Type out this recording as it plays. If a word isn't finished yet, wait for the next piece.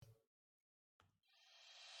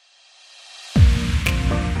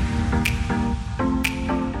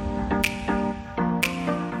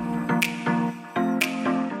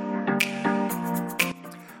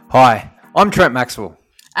Hi, I'm Trent Maxwell,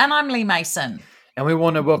 And I'm Lee Mason. and we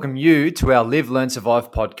want to welcome you to our Live, Learn,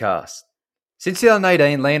 Survive podcast. Since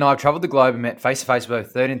 2018, Lee and I have travelled the globe and met face-to-face with over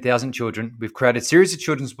 13,000 children. We've created a series of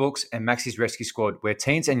children's books and Maxie's Rescue Squad, where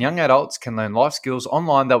teens and young adults can learn life skills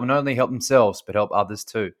online that will not only help themselves, but help others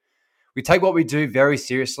too. We take what we do very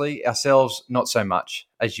seriously, ourselves not so much,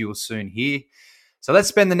 as you will soon hear. So let's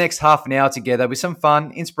spend the next half an hour together with some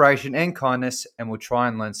fun, inspiration and kindness, and we'll try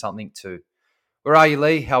and learn something too. Where are you,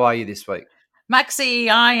 Lee? How are you this week? Maxie,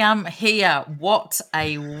 I am here. What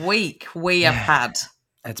a week we have had.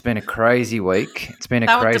 It's been a crazy week. It's been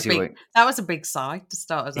a crazy week. That was a big sigh to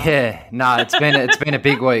start us off. Yeah, no, it's been a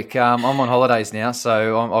big week. I'm on holidays now,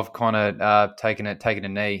 so I've kind of taken a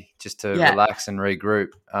knee just to relax and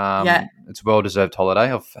regroup. It's a well-deserved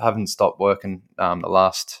holiday. I haven't stopped working the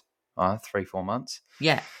last 3-4 months.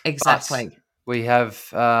 Yeah, exactly. But we have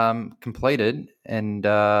completed, and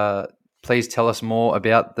please tell us more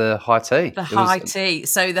about the high tea. The high tea.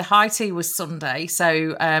 So the high tea was Sunday.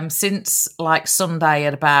 So since like Sunday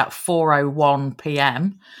at about 4:01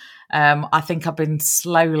 p.m., I think I've been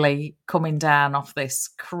slowly coming down off this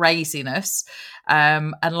craziness.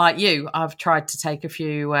 And like you, I've tried to take a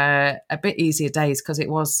few a bit easier days because it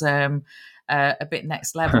was a bit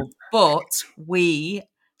next level. But we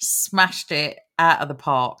smashed it out of the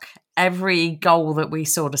park. Every goal that we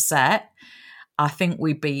sort of set, I think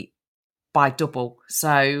we beat by double.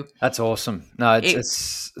 So that's awesome. No,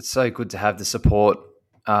 it's so good to have the support.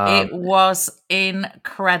 It was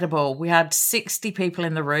incredible. We had 60 people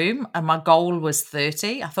in the room and my goal was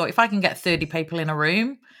 30. I thought if I can get 30 people in a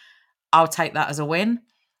room, I'll take that as a win.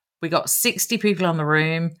 We got 60 people in the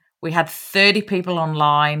room. We had 30 people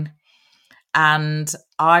online, and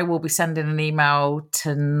I will be sending an email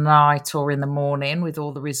tonight or in the morning with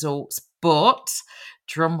all the results. But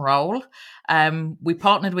drum roll, we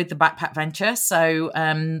partnered with the Backpack Venture. So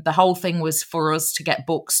the whole thing was for us to get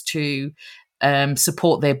books to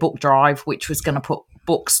support their book drive, which was going to put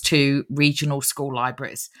books to regional school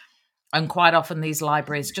libraries. And quite often these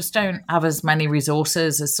libraries just don't have as many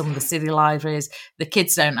resources as some of the city libraries. The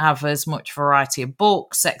kids don't have as much variety of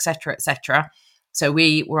books, etc., etc. So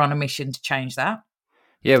we were on a mission to change that.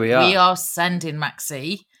 Yeah, we are. We are sending,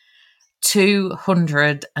 Maxie,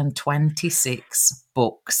 226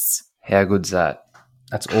 books. How good's that?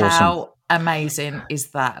 That's awesome. How amazing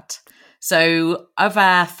is that? So of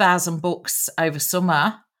our 1,000 books over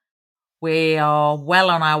summer, we are well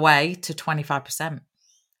on our way to 25%.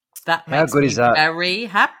 That makes me very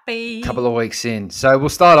happy. A couple of weeks in. So we'll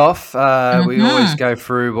start off. We always go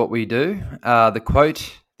through what we do. The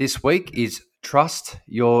quote this week is trust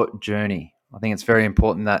your journey. I think it's very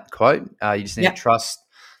important, that quote. You just need to trust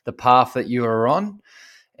the path that you are on,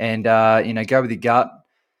 and go with your gut,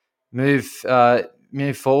 move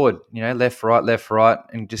forward, left, right,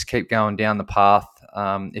 and just keep going down the path.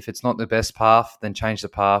 If it's not the best path, then change the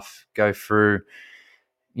path, go through,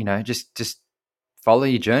 just follow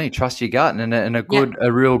your journey, trust your gut. And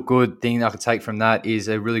a real good thing that I could take from that is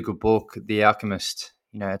a really good book, The Alchemist.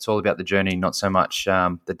 It's all about the journey, not so much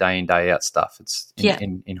the day in, day out stuff. It's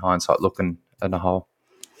in hindsight, looking at a whole.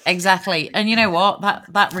 Exactly. And you know what?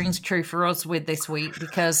 That rings true for us with this week,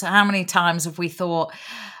 because how many times have we thought,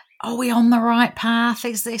 are we on the right path?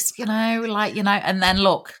 Is this, and then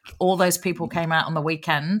look, all those people came out on the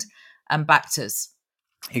weekend and backed us.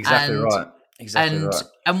 Exactly right.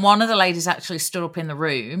 And one of the ladies actually stood up in the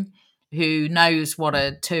room, who knows what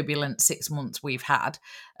a turbulent 6 months we've had.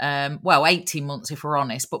 18 months if we're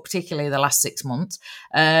honest, but particularly the last 6 months.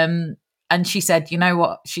 And she said, you know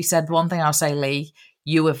what? She said, one thing I'll say, Lee,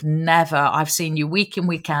 I've seen you week in,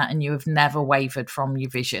 week out, and you have never wavered from your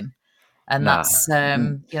vision. And that's,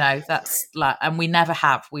 that's like, and we never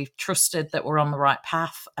have. We've trusted that we're on the right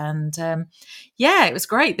path. And it was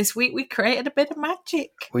great. This week we created a bit of magic.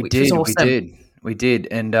 We did.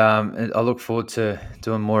 And I look forward to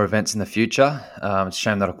doing more events in the future. It's a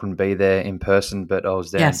shame that I couldn't be there in person, but I was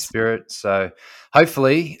there in spirit. So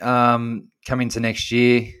hopefully come into next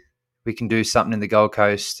year, we can do something in the Gold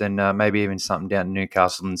Coast, and maybe even something down in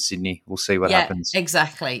Newcastle and Sydney. We'll see what happens.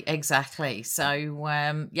 Exactly. So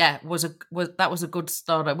that was a good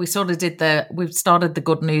starter. We sort of we've started the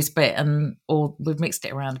good news bit, we've mixed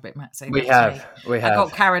it around a bit, Maxie. We have. I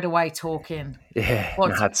got carried away talking. Yeah,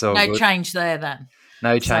 that's all. No change there then.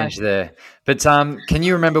 No change there. But can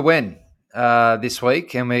you remember when this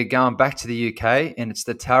week? And we're going back to the UK, and it's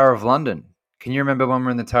the Tower of London. Can you remember when we're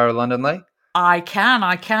in the Tower of London, Lee? I can.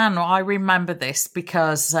 I remember this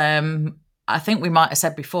because I think we might have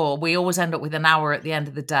said before, we always end up with an hour at the end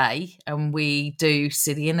of the day, and we do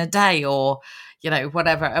City in a Day or,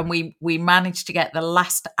 whatever. And we managed to get the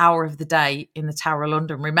last hour of the day in the Tower of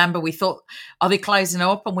London. Remember, we thought, are they closing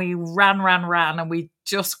up? And we ran, and we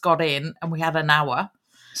just got in and we had an hour.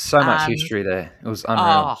 So much history there. It was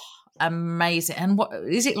unreal. Oh, amazing. And what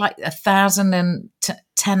is it, like 1008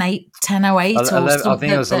 or something? I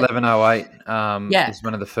think it was 1108. It's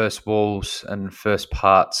one of the first walls and first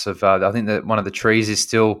parts of I think that one of the trees is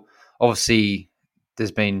still, obviously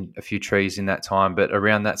there's been a few trees in that time, but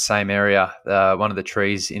around that same area, one of the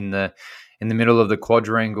trees in the middle of the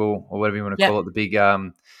quadrangle, or whatever you want to call it, the big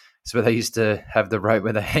it's where they used to have the rope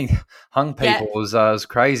where they hung people. It was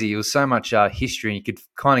crazy. It was so much history, and you could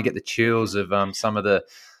kind of get the chills of some of the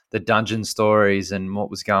dungeon stories and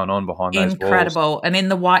what was going on behind those walls. Incredible. And in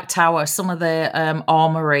the White Tower, some of the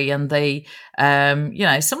armory and the,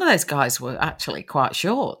 some of those guys were actually quite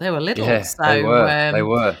short. They were little. Yeah, so, they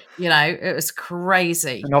were. It was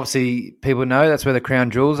crazy. And obviously people know that's where the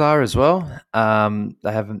crown jewels are as well.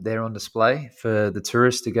 They have them there on display for the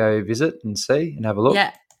tourists to go visit and see and have a look.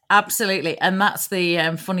 Yeah. Absolutely. And that's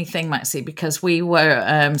the funny thing, Maxie, because we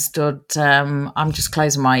were stood, I'm just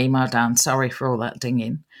closing my email down. Sorry for all that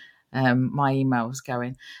dinging. My email was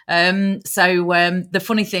going. The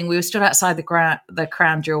funny thing, we were stood outside the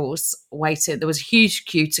Crown Jewels waiting. There was a huge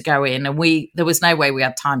queue to go in, and there was no way we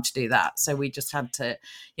had time to do that. So we just had to,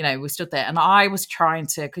 we stood there, and I was trying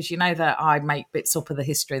to, because that I make bits up of the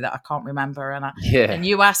history that I can't remember, and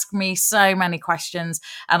you asked me so many questions,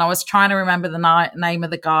 and I was trying to remember the name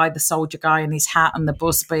of the guy, the soldier guy, and his hat, and the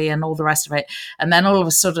busby, and all the rest of it. And then all of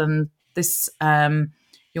a sudden, this young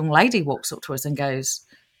lady walks up to us and goes,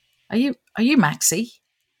 Are you Maxie?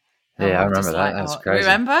 Yeah, I remember that. That's crazy.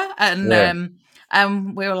 Remember?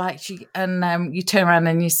 And we were like, you turn around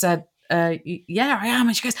and you said, yeah, I am.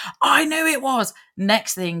 And she goes, I knew it was.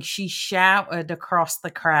 Next thing, she shouted across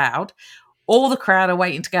the crowd. All the crowd are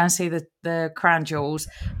waiting to go and see the crown jewels.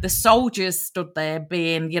 The soldiers stood there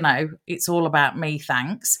being, it's all about me,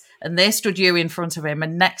 thanks. And they stood you in front of him.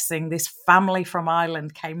 And next thing, this family from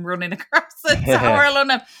Ireland came running across the Tower of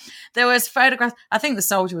London. There was photographs. I think the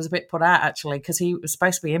soldier was a bit put out, actually, because he was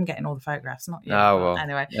supposed to be him getting all the photographs, not you. Oh, well.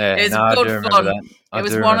 Anyway, it was good fun. It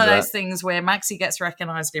was one of those things where Maxie gets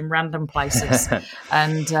recognised in random places.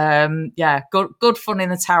 And, good fun in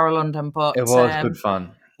the Tower of London. But it was good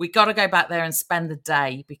fun. We got to go back there and spend the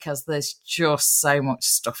day because there's just so much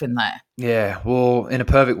stuff in there. Yeah, well, in a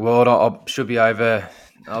perfect world, I should be over.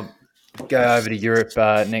 I'll go over to Europe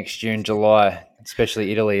next year in July,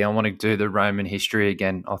 especially Italy. I want to do the Roman history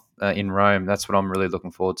again in Rome. That's what I'm really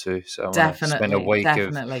looking forward to. So I want to spend a week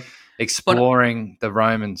of exploring the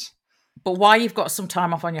Romans. But while you've got some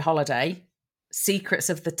time off on your holiday, Secrets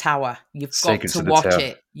of the Tower. You've got to watch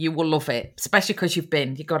it. You will love it, especially because you've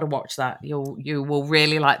been. You've got to watch that. You will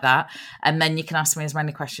really like that. And then you can ask me as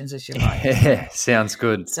many questions as you like. Yeah, sounds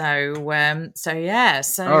good. So yeah.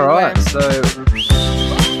 So all right.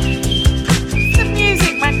 The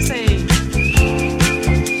music, Maxie.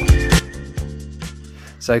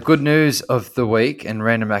 So good news of the week and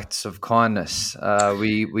random acts of kindness.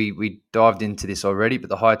 We dived into this already,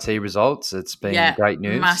 but the high tea results, it's been great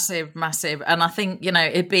news. Massive. And I think,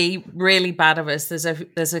 it'd be really bad of us.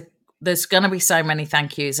 There's going to be so many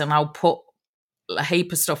thank yous, and I'll put a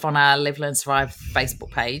heap of stuff on our Live, Learn, Survive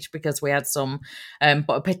Facebook page because we had some, but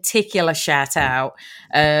a particular shout out,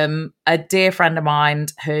 a dear friend of mine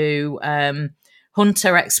who,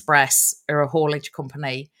 Hunter Express are a haulage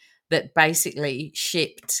company that basically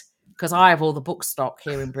shipped, because I have all the book stock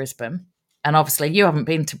here in Brisbane, and obviously you haven't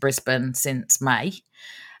been to Brisbane since May,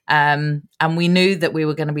 and we knew that we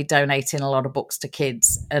were going to be donating a lot of books to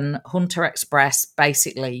kids, and Hunter Express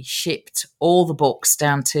basically shipped all the books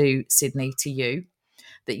down to Sydney to you,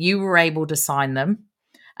 that you were able to sign them,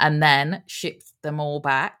 and then shipped them all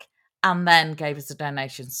back, and then gave us the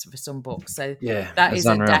donations for some books. So that is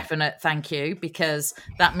unreal. A definite thank you, because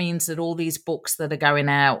that means that all these books that are going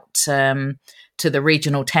out to the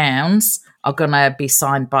regional towns are going to be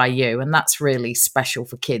signed by you. And that's really special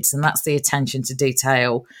for kids. And that's the attention to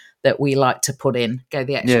detail that we like to put in, go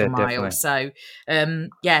the extra mile. Definitely. So,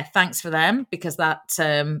 thanks for them, because that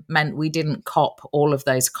meant we didn't cop all of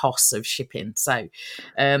those costs of shipping. So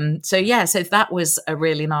that was a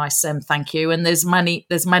really nice thank you. And there's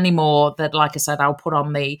many more that, like I said, I'll put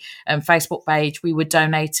on the Facebook page. We were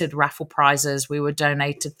donated raffle prizes. We were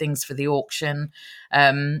donated things for the auction,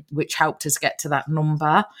 which helped us get to that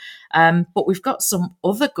number. But we've got some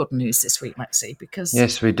other good news this week, Maxie, because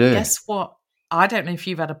yes, we do. Guess what? I don't know if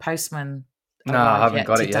you've had a postman. No, I haven't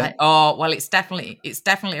got it yet. Oh, well, it's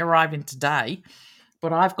definitely arriving today,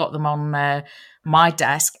 but I've got them on my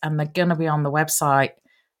desk, and they're going to be on the website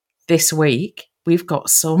this week. We've got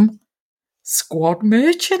some Squad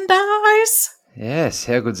merchandise. Yes,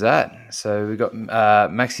 how good's that? So we've got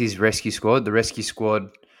Maxi's Rescue Squad, the Rescue Squad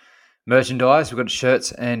merchandise. We've got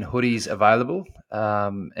shirts and hoodies available.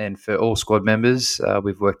 And for all squad members,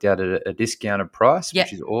 we've worked out at a discounted price,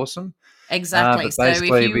 which is awesome. Exactly. So if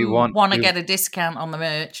you want to get a discount on the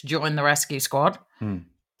merch, join the Rescue Squad.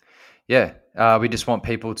 Yeah, we just want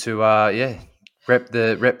people to rep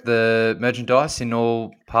the merchandise in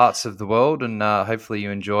all parts of the world, and hopefully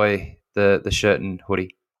you enjoy the shirt and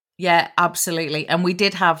hoodie. Yeah, absolutely. And we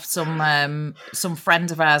did have some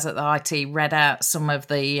friends of ours at the IT read out some of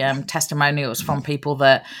the testimonials from people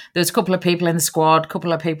that there's a couple of people in the squad, a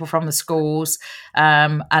couple of people from the schools,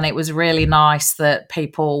 and it was really nice that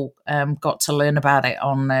people got to learn about it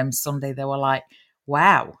on Sunday. They were like,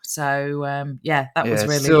 wow. So, that was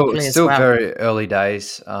really lovely as well. Still very early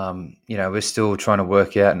days. We're still trying to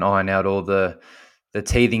work out and iron out all the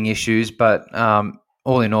teething issues, but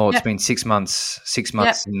all in all, it's been 6 months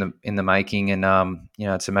in the making, and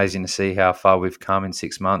it's amazing to see how far we've come in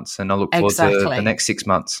 6 months, and I look forward to the next 6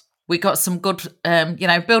 months. We got some good,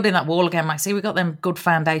 building that wall again, Maxie. We got them good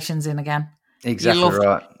foundations in again. Exactly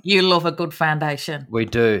right. You love a good foundation. We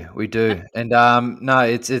do, and no,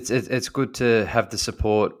 it's good to have the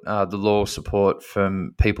support, the law support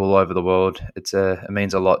from people all over the world. It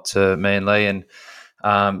means a lot to me and Lee,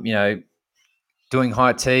 and doing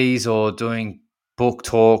high teas or doing book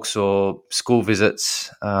talks or school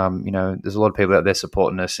visits. There's a lot of people out there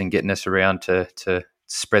supporting us and getting us around to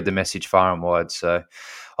spread the message far and wide. So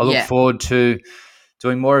I look forward to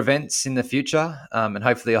doing more events in the future, and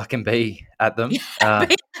hopefully I can be at them.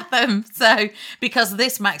 So, because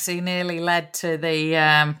this, Maxie, nearly led to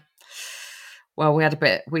the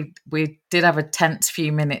we did have a tense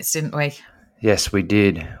few minutes, didn't we? Yes, we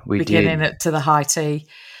did. Beginning to the high tea.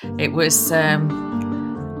 It was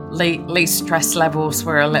Lee's stress levels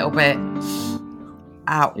were a little bit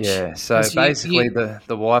ouch. Yeah, so basically the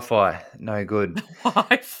Wi-Fi, no good.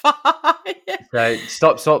 Wi-Fi. So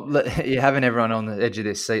stop. You're having everyone on the edge of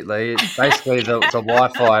this seat, Lee. Basically, the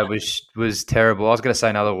Wi-Fi was terrible. I was going to say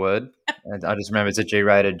another word, and I just remember it's a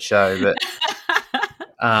G-rated show. But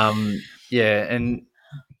and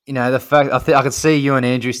the fact I could see you and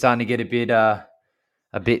Andrew starting to get a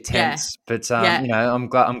bit tense. But I'm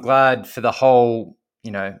glad for the whole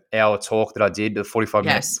hour talk that I did, the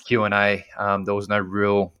 45-minute Q&A. There was no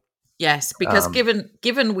real. Yes, because given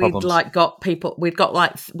we'd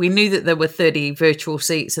problems. We knew that there were 30 virtual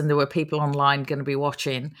seats and there were people online going to be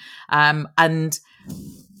watching, and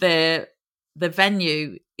the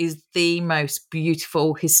venue is the most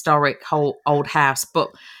beautiful historic old house, but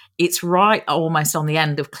it's right almost on the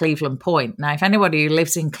end of Cleveland Point. Now, if anybody who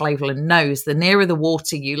lives in Cleveland knows, the nearer the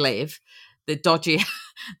water you live, the dodgier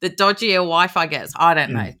Wi-Fi gets. I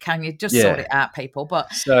don't know. Can you just sort it out, people?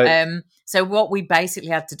 But so what we basically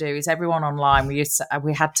had to do is everyone online, we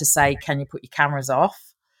had to say, can you put your cameras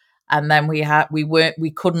off? And then we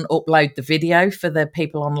couldn't upload the video for the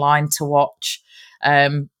people online to watch,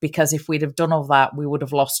 because if we'd have done all that, we would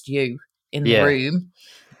have lost you in the room.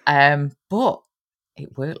 But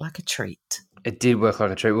it worked like a treat. It did work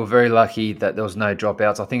like a treat. We were very lucky that there was no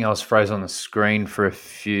dropouts. I think I was frozen on the screen for a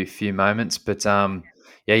few moments, but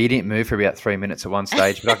you didn't move for about 3 minutes at one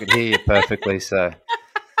stage, but I could hear you perfectly. So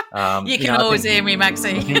you can always hear me,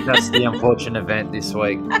 Maxie. I think that's the unfortunate event this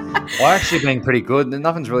week. I've actually been pretty good.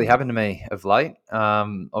 Nothing's really happened to me of late.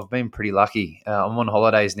 I've been pretty lucky. I'm on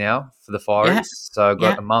holidays now for the Fireys, so I've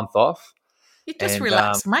got a month off. You just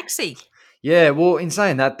relaxed, Maxie. Yeah, well, in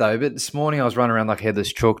saying that though, but this morning I was running around like a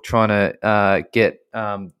headless chook trying to get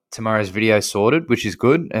tomorrow's video sorted, which is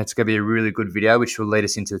good. And it's going to be a really good video, which will lead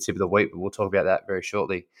us into the tip of the week, but we'll talk about that very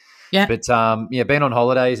shortly. Yeah. But being on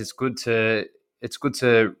holidays, it's good to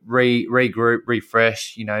regroup,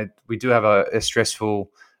 refresh. We do have a stressful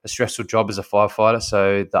job as a firefighter,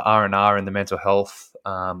 so the R&R and the mental health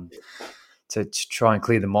to try and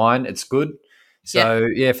clear the mind, it's good. So,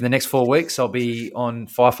 for the next 4 weeks, I'll be on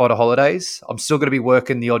firefighter holidays. I'm still going to be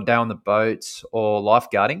working the odd day on the boat or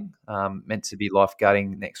lifeguarding. Meant to be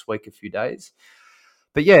lifeguarding next week, a few days.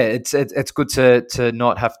 But, it's good to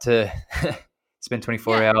not have to spend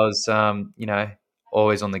 24 hours,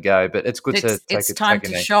 always on the go. But it's good to take it. It's time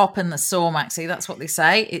to sharpen the saw, Maxie. That's what they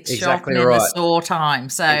say. It's sharpening the saw time.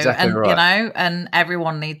 So, and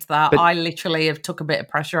everyone needs that. But I literally have took a bit of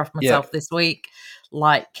pressure off myself this week.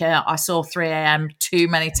 Like I saw 3 a.m. too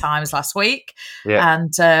many times last week.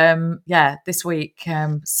 And this week,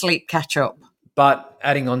 sleep catch up. But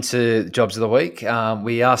adding on to the jobs of the week,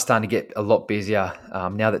 we are starting to get a lot busier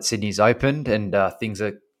now that Sydney's opened and things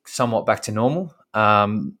are somewhat back to normal.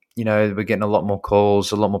 We're getting a lot more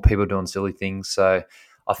calls, a lot more people doing silly things. So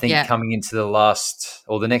I think coming into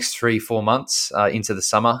the next 3-4 months into the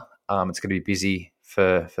summer, it's going to be busy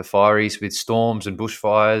for fireys with storms and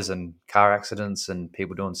bushfires and car accidents and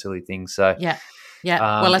people doing silly things. So yeah.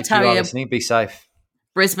 Well, I tell you, listening, be safe.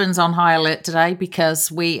 Brisbane's on high alert today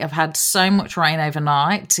because we have had so much rain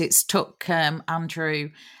overnight. It's took Andrew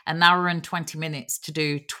an hour and 20 minutes to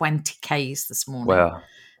do 20 Ks this morning. Wow.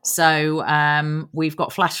 So we've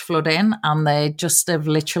got flash flooding, and they just have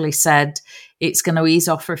literally said it's going to ease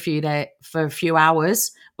off for a few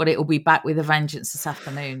hours, but it will be back with a vengeance this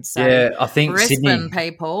afternoon. So yeah, I think Brisbane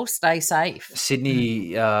people, stay safe.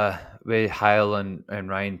 Sydney, we're hail and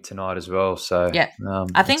rain tonight as well. So yeah,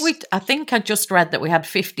 I think I just read that we had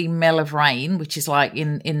 50 mil of rain, which is like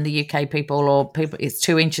in the UK people, it's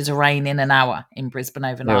 2 inches of rain in an hour in Brisbane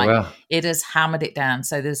overnight. Yeah, wow. It has hammered it down.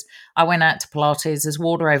 So I went out to Pilates. There's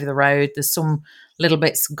water over the road. There's some little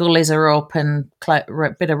bits, gullies are up and a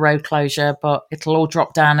bit of road closure, but it'll all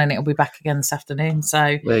drop down and it'll be back again this afternoon.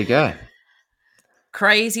 So there you go.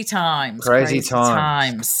 Crazy times. So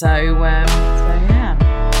yeah.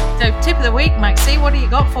 So tip of the week, Maxie, what do you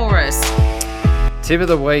got for us? Tip of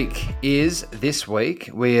the week is this week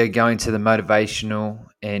we are going to the motivational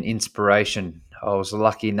and inspiration. I was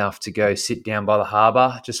lucky enough to go sit down by the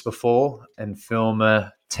harbour just before and film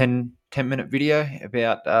a 10-minute video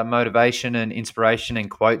about motivation and inspiration and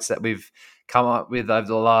quotes that we've come up with over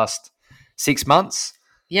the last 6 months.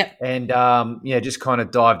 Yep. And, just kind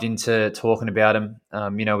of dived into talking about them.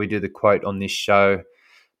 We do the quote on this show.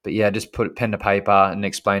 But, yeah, just put pen to paper and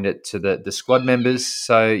explained it to the squad members.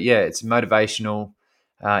 So, yeah, it's motivational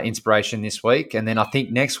inspiration this week. And then I think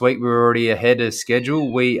next week we're already ahead of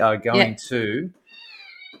schedule. We are going to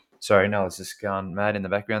 – sorry, no, it's just gone mad in the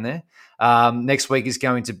background there. Next week is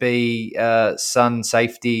going to be sun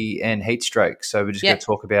safety and heat stroke. So we're just going to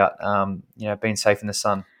talk about, being safe in the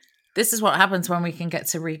sun. This is what happens when we can get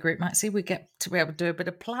to regroup, Maxie. We get to be able to do a bit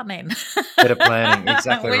of planning.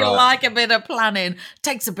 Exactly we right. We like a bit of planning.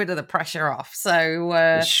 Takes a bit of the pressure off. So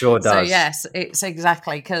it sure does. So yes, it's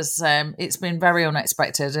exactly because it's been very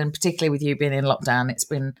unexpected, and particularly with you being in lockdown, it's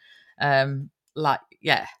been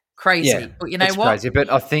crazy. Yeah, but you know what? Crazy, but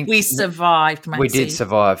I think we survived, Maxie. We did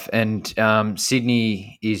survive, and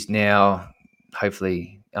Sydney is now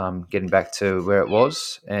hopefully getting back to where it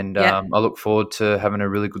was, and I look forward to having a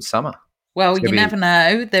really good summer. Well, you never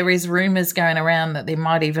know. There is rumours going around that they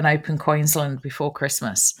might even open Queensland before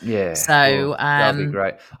Christmas. Yeah. So that'd be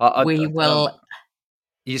great. We will.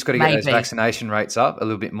 You just got to get those vaccination rates up a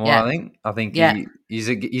little bit more, I think. I think he's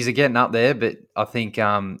getting up there, but I think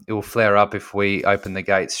it will flare up if we open the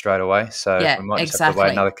gates straight away. So we might just have to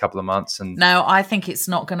wait another couple of months. And no, I think it's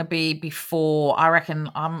not going to be before. I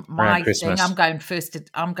reckon I'm going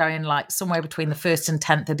like somewhere between the 1st and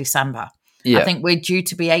 10th of December. Yeah. I think we're due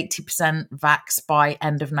to be 80% vax by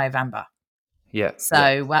end of November. Yeah.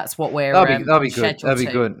 So that's what we're that'll be good. That'll be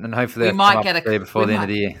good. And hopefully we might get before the end of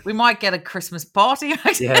the year. We might get a Christmas party.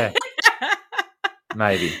 Yeah.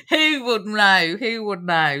 Maybe. Who would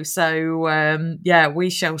know? So we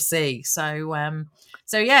shall see. So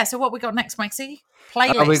what we got next, Maxie?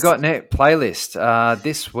 Playlist. We've got playlist.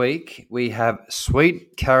 This week we have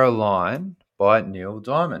Sweet Caroline by Neil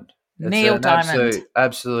Diamond. It's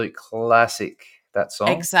absolute classic. That song.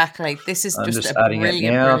 Exactly. This is just a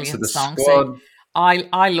brilliant song. So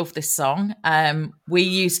I love this song. We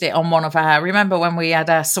used it on one of our, remember when we had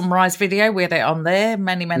our Sunrise video, we had it on there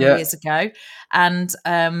many years ago. And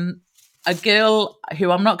a girl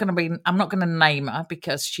who I'm not going to name her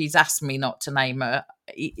because she's asked me not to name her.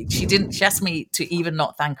 She asked me to even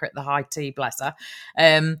not thank her at the high tea, bless her.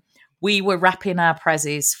 We were wrapping our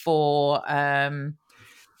prezzies for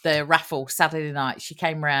the raffle Saturday night. She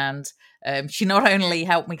came round. She not only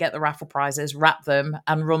helped me get the raffle prizes, wrap them,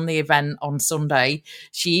 and run the event on Sunday,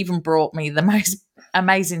 she even brought me the most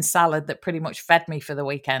amazing salad that pretty much fed me for the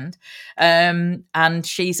weekend. And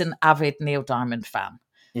she's an avid Neil Diamond fan.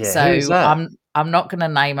 Yeah, so who's that? I'm not going to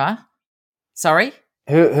name her. Sorry?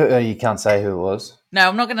 Who you can't say who it was. No,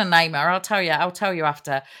 I'm not going to name her. I'll tell you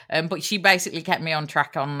after. But she basically kept me on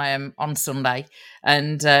track on Sunday,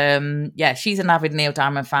 and she's an avid Neil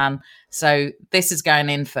Diamond fan. So this is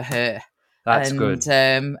going in for her. That's good.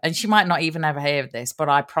 And she might not even ever hear of this, but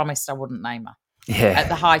I promised I wouldn't name her. Yeah. At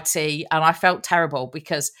the high tea, and I felt terrible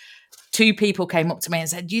because 2 people came up to me and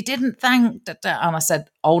said, "You didn't thank," and I said,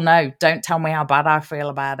 "Oh no, don't tell me how bad I feel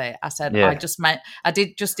about it." I said, "I just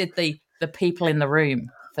did the people in the room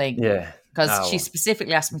thing." Yeah. because she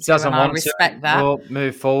specifically asked me to, doesn't and I want respect to. that. We'll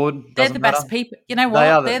move forward. They're Doesn't the matter. best people. You know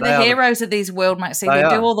what? They're the heroes of these world, Maxie. They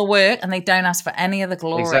do all the work and they don't ask for any of the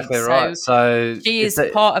glory. Exactly right. So she is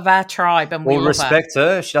part of our tribe, and we love respect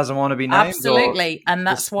her. If she doesn't want to be named. Absolutely, and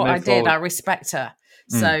that's what I did. Forward. I respect her.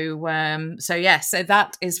 So, so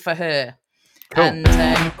that is for her. Cool. And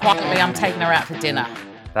quietly, I'm taking her out for dinner.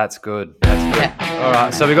 That's good. Yeah. All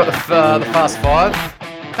right. So we got the fast five.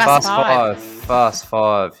 Fast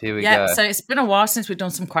five. Here we go. Yeah. So it's been a while since we've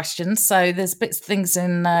done some questions. So there's things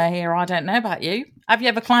in here I don't know about you. Have you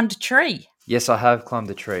ever climbed a tree? Yes, I have climbed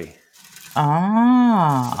a tree.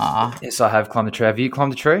 Ah. Yes, I have climbed a tree. Have you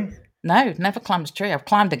climbed a tree? No, never climbed a tree. I've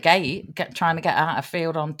climbed a gate, trying to get out of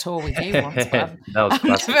field on tour with you once, but I've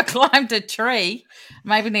never climbed a tree.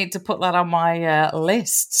 Maybe need to put that on my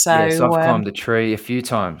list. So, yes, I've climbed a tree a few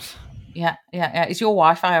times. Yeah. Is your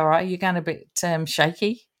Wi-Fi all right? Are you getting a bit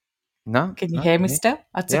shaky? No. Can you hear me still?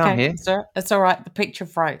 That's okay. I'm here. That's all right. The picture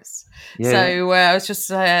froze. Yeah. So I was just,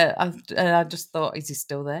 I just thought, is he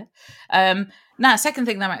still there? Now, second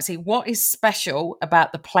thing, though, Maxie, what is special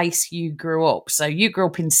about the place you grew up? So you grew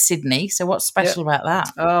up in Sydney. So what's special about that?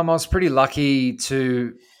 I was pretty lucky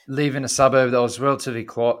to live in a suburb that was relatively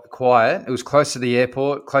quiet. It was close to the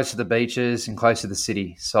airport, close to the beaches, and close to the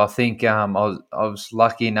city. So I think I was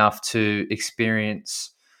lucky enough to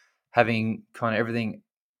experience having kind of everything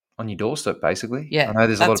on your doorstep, basically. Yeah, I know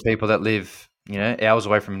there's a lot of people that live, hours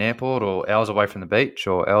away from an airport or hours away from the beach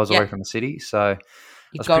or hours away from the city. So I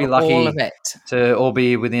was pretty lucky all of it. to all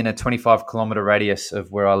be within a 25-kilometre radius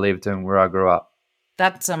of where I lived and where I grew up.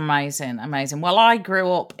 That's amazing. Well, I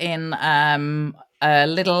grew up in a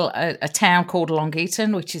town called Long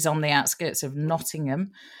Eaton, which is on the outskirts of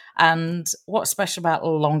Nottingham. And what's special about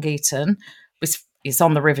Long Eaton is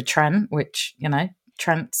on the River Trent, which,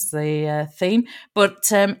 Trent's the theme.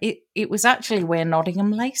 But it was actually where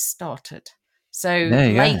Nottingham Lace started. So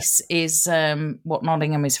lace is what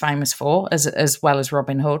Nottingham is famous for, as well as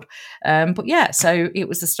Robin Hood. So it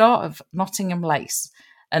was the start of Nottingham Lace.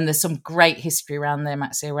 And there's some great history around there,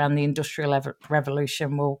 Maxie, around the Industrial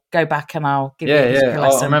Revolution. We'll go back and I'll give you a history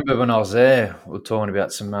lesson. I remember when I was there, we were talking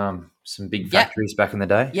about some big factories back in the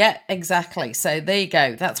day. Yeah, exactly. So there you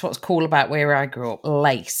go. That's what's cool about where I grew up,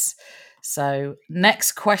 lace. So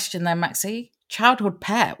next question then, Maxie. Childhood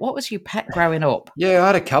pet. What was your pet growing up? Yeah, I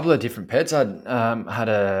had a couple of different pets. I had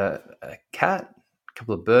a cat, a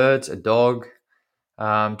couple of birds, a dog.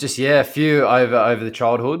 A few over the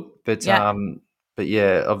childhood. But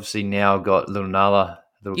obviously now I've got little Nala.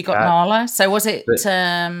 You got Nala. So was it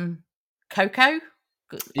Coco?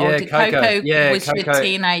 Yeah, Coco. Was Coco. your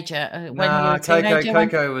teenager when you were a teenager?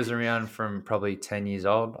 Coco was around from probably 10 years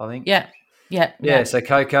old, I think. Yeah. So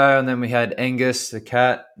Coco, and then we had Angus, the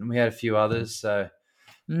cat, and we had a few others. So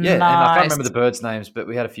nice. And I can't remember the birds' names, but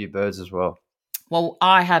we had a few birds as well. Well,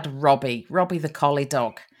 I had Robbie the collie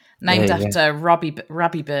dog, named after Robbie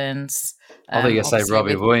Burns. I think you say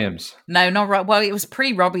Robbie Williams. No, not right. Well, it was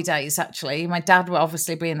pre-Robbie days, actually. My dad were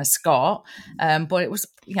obviously being a Scot, but it was,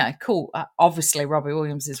 cool. Obviously, Robbie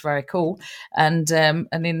Williams is very cool and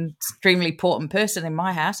an extremely important person in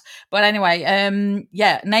my house. But anyway,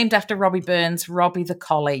 named after Robbie Burns, Robbie the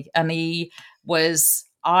collie. And he was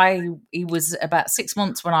about 6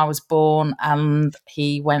 months when I was born, and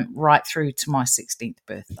he went right through to my 16th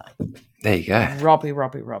birthday. There you go.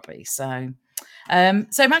 Robbie. So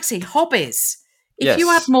Maxie, hobbies. If you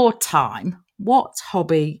had more time, what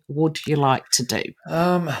hobby would you like to do?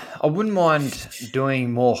 I wouldn't mind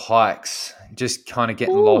doing more hikes, just kind of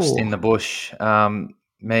getting lost in the bush.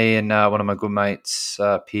 Me and one of my good mates,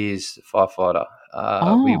 Piers, the firefighter,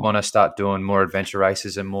 we want to start doing more adventure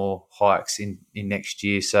races and more hikes in next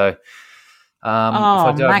year. So if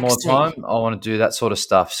I do have more time, I want to do that sort of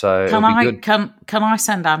stuff. So can I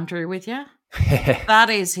send Andrew with you? That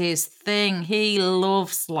is his thing. He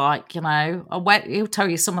loves, he'll tell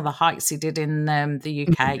you some of the hikes he did in the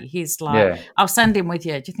UK. He's like, I'll send him with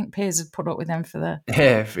you. Do you think Piers would put up with him for the...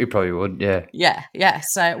 Yeah, he probably would, Yeah.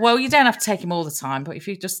 So, well, you don't have to take him all the time, but if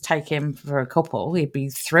you just take him for a couple, he'd be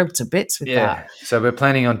thrilled to bits with that. So we're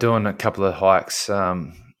planning on doing a couple of hikes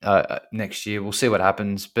next year. We'll see what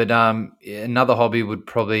happens. But another hobby would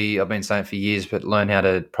probably, I've been saying for years, but learn how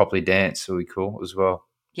to properly dance would be cool as well.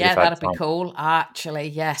 Yeah, that'd be cool.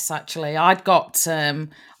 Actually, I'd got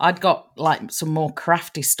like some more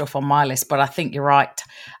crafty stuff on my list, but I think you're right.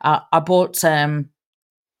 I bought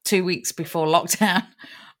 2 weeks before lockdown.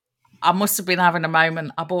 I must have been having a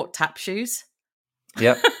moment. I bought tap shoes.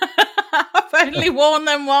 Yep. I've only worn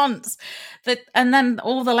them once. And then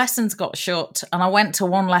all the lessons got shut, and I went to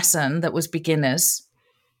one lesson that was beginners.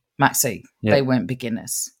 Maxie, they weren't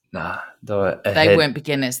beginners. Nah, They weren't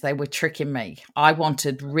beginners. They were tricking me. I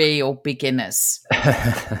wanted real beginners.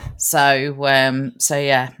 So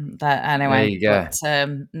yeah. Anyway, there you go.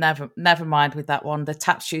 But never mind with that one. The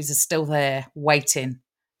tap shoes are still there, waiting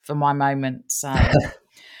for my moment. So.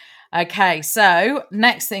 Okay, so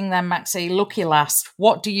next thing then, Maxie, lucky last.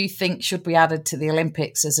 What do you think should be added to the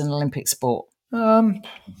Olympics as an Olympic sport? I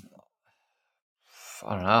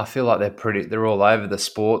don't know. I feel like they're all over the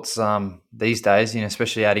sports these days.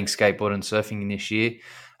 Especially adding skateboard and surfing in this year.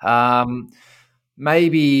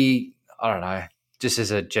 Maybe I don't know. Just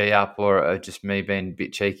as a G up or just me being a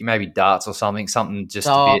bit cheeky, maybe darts or something just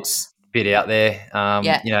darts. a bit out there.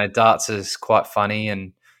 Darts is quite funny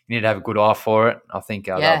and you need to have a good eye for it. I think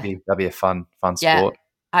that'd be a fun sport.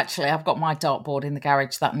 Actually, I've got my dartboard in the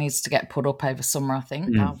garage that needs to get put up over summer, I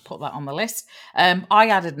think. I'll put that on the list. I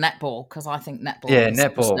added netball because I think netball is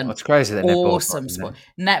netball. It's crazy that netball awesome sport.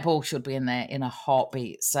 Netball should be in there in a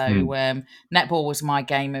heartbeat. So netball was my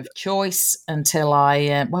game of choice until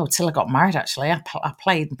I got married, actually. I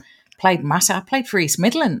played massive. I played for East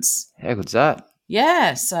Midlands. How good's that?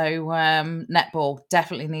 Yeah, so netball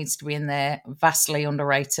definitely needs to be in there, vastly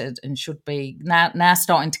underrated, and should be now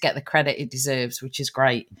starting to get the credit it deserves, which is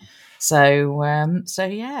great. So that's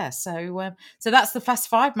the Fast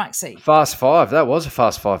Five, Maxie. Fast Five. That was a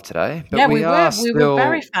Fast Five today. But we were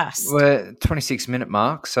very fast. We're 26-minute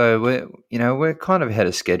mark, so we're kind of ahead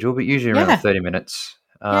of schedule, but usually around 30 minutes.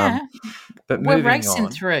 But we're racing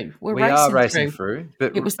through. We are racing through.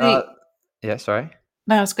 But it was sorry.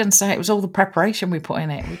 No, I was going to say it was all the preparation we put in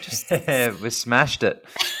it. We just we smashed it.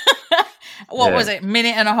 What was it?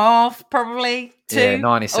 Minute and a half, probably 2. Yeah,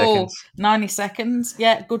 90 seconds. 90 seconds.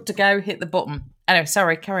 Yeah, good to go. Hit the button. Anyway,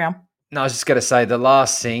 sorry, carry on. No, I was just going to say the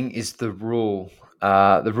last thing is the rule.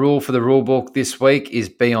 The rule for the rule book this week is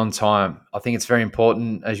be on time. I think it's very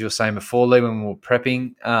important, as you were saying before, Lee, when we were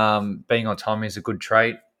prepping. Being on time is a good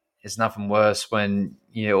trait. There's nothing worse when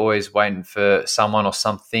you're always waiting for someone or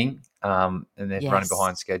something. And they're running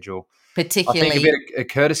behind schedule. Particularly, I think a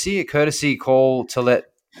courtesy call to let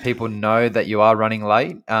people know that you are running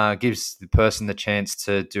late gives the person the chance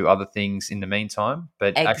to do other things in the meantime.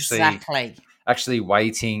 But actually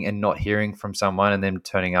waiting and not hearing from someone and then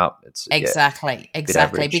turning up, it's exactly.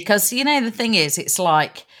 Because the thing is, it's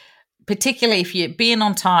like, particularly if you're being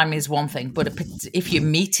on time is one thing, but if you're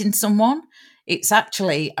meeting someone, it's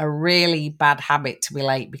actually a really bad habit to be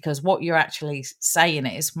late, because what you're actually saying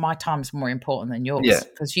is my time's more important than yours,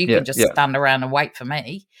 because you can just stand around and wait for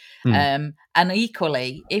me. And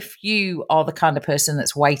equally, if you are the kind of person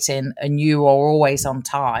that's waiting and you are always on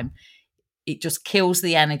time, it just kills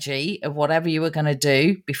the energy of whatever you were going to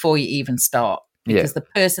do before you even start, because the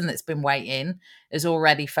person that's been waiting has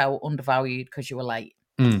already felt undervalued because you were late.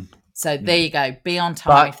 So there you go. Be on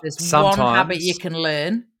time. If there's one habit you can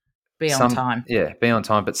learn, be on time. Yeah, be on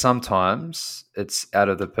time. But sometimes it's out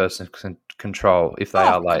of the person's control if they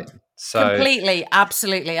are late. So completely,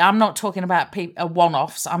 absolutely. I'm not talking about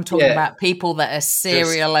one-offs. I'm talking about people that are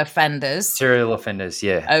serial offenders.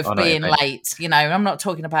 Of being late. I'm not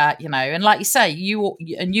talking about, and like you say, you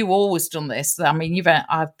always done this. I mean,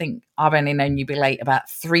 I think I've only known you be late about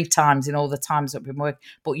 3 times in all the times that I've been working,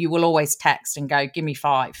 but you will always text and go, give me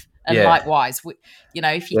 5. And likewise,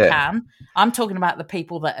 if you can. I'm talking about the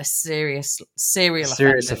people that are serial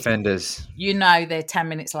offenders. They're 10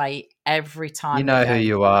 minutes late every time. You know who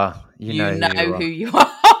you are. You know who you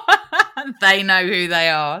are. They know who they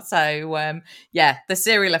are. So, the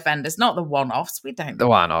serial offenders, not the one-offs. We don't. The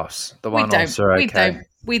one-offs. The one-offs are okay.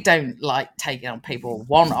 We don't like taking on people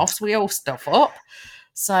one-offs. We all stuff up.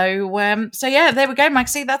 So, there we go,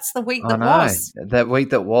 Maxie. That's the week that was. That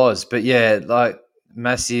week that was. But,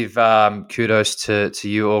 massive kudos to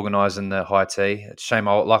you organising the high tea. It's a shame,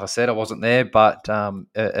 like I said, I wasn't there, but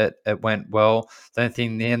it went well. The only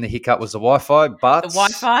thing the hiccup was the Wi-Fi, but... The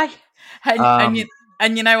Wi-Fi?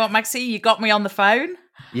 And you know what, Maxie? You got me on the phone.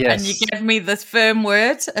 Yes. And you gave me the firm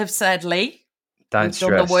word of said, Lee, don't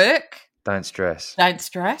stress. Done the work. Don't stress. Don't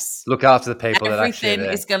stress. Look after the people that actually are there.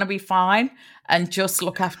 Everything is going to be fine, and just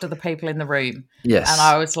look after the people in the room. Yes. And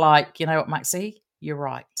I was like, you know what, Maxie? You're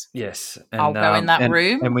right. Yes. And, I'll go in that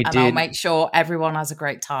room and I'll make sure everyone has a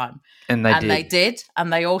great time. And they did.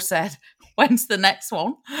 And they all said, when's the next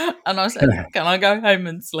one? And I said, can I go home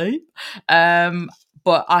and sleep?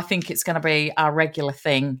 But I think it's going to be our regular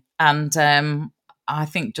thing. And I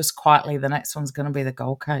think just quietly the next one's going to be the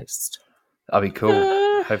Gold Coast. That'll be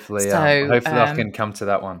cool. Hopefully I can come to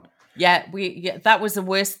that one. Yeah, that was the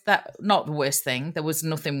worst. Not the worst thing. There was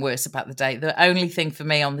nothing worse about the day. The only thing for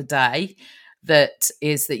me on the day that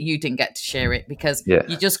you didn't get to share it, because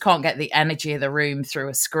you just can't get the energy of the room through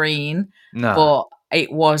a screen. No. But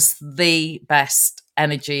it was the best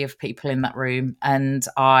energy of people in that room, and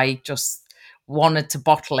I just wanted to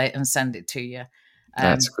bottle it and send it to you.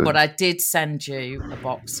 That's good. But I did send you a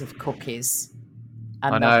box of cookies.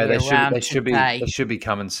 And I know they today. should be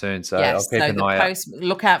coming soon. So yes, I'll keep an eye out.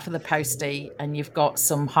 Look out for the postie, and you've got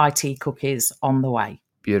some high tea cookies on the way.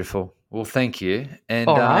 Beautiful. Well, thank you, and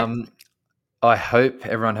all right. I hope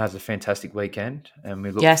everyone has a fantastic weekend, and we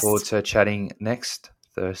look forward to chatting next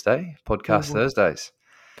Thursday. Thursdays.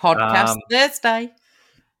 Podcast Thursday.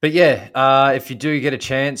 But yeah, if you do get a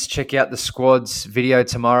chance, check out the squad's video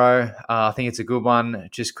tomorrow. I think it's a good one.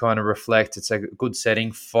 Just kind of reflect. It's a good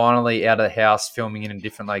setting. Finally out of the house, filming in a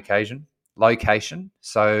different location.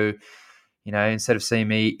 So, you know, instead of seeing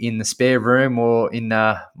me in the spare room or in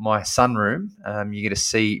my sunroom, you get to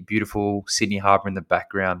see beautiful Sydney Harbour in the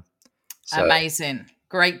background. So, amazing.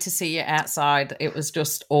 Great to see you outside. It was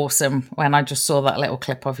just awesome when I just saw that little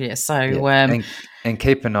clip of you. So, and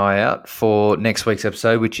keep an eye out for next week's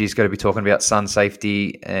episode, which is going to be talking about sun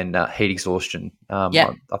safety and heat exhaustion.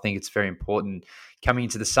 I think it's very important coming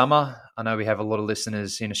into the summer. I know we have a lot of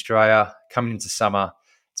listeners in Australia coming into summer.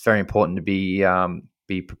 It's very important to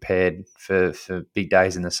be prepared for big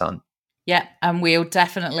days in the sun. Yeah, and we'll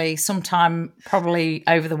definitely sometime probably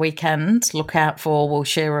over the weekend we'll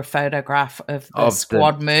share a photograph of the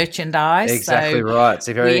squad merchandise. Exactly right.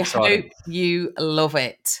 So very exciting. We hope you love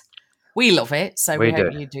it. We love it, so we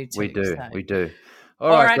hope you do too. We do.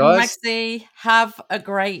 All right, guys. Maxie, have a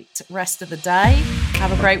great rest of the day.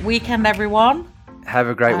 Have a great weekend, everyone. Have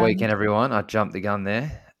a great weekend, everyone. I jumped the gun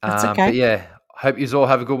there. That's okay. But yeah, hope you all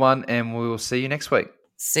have a good one, and we will see you next week.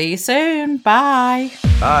 See you soon. Bye.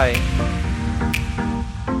 Bye.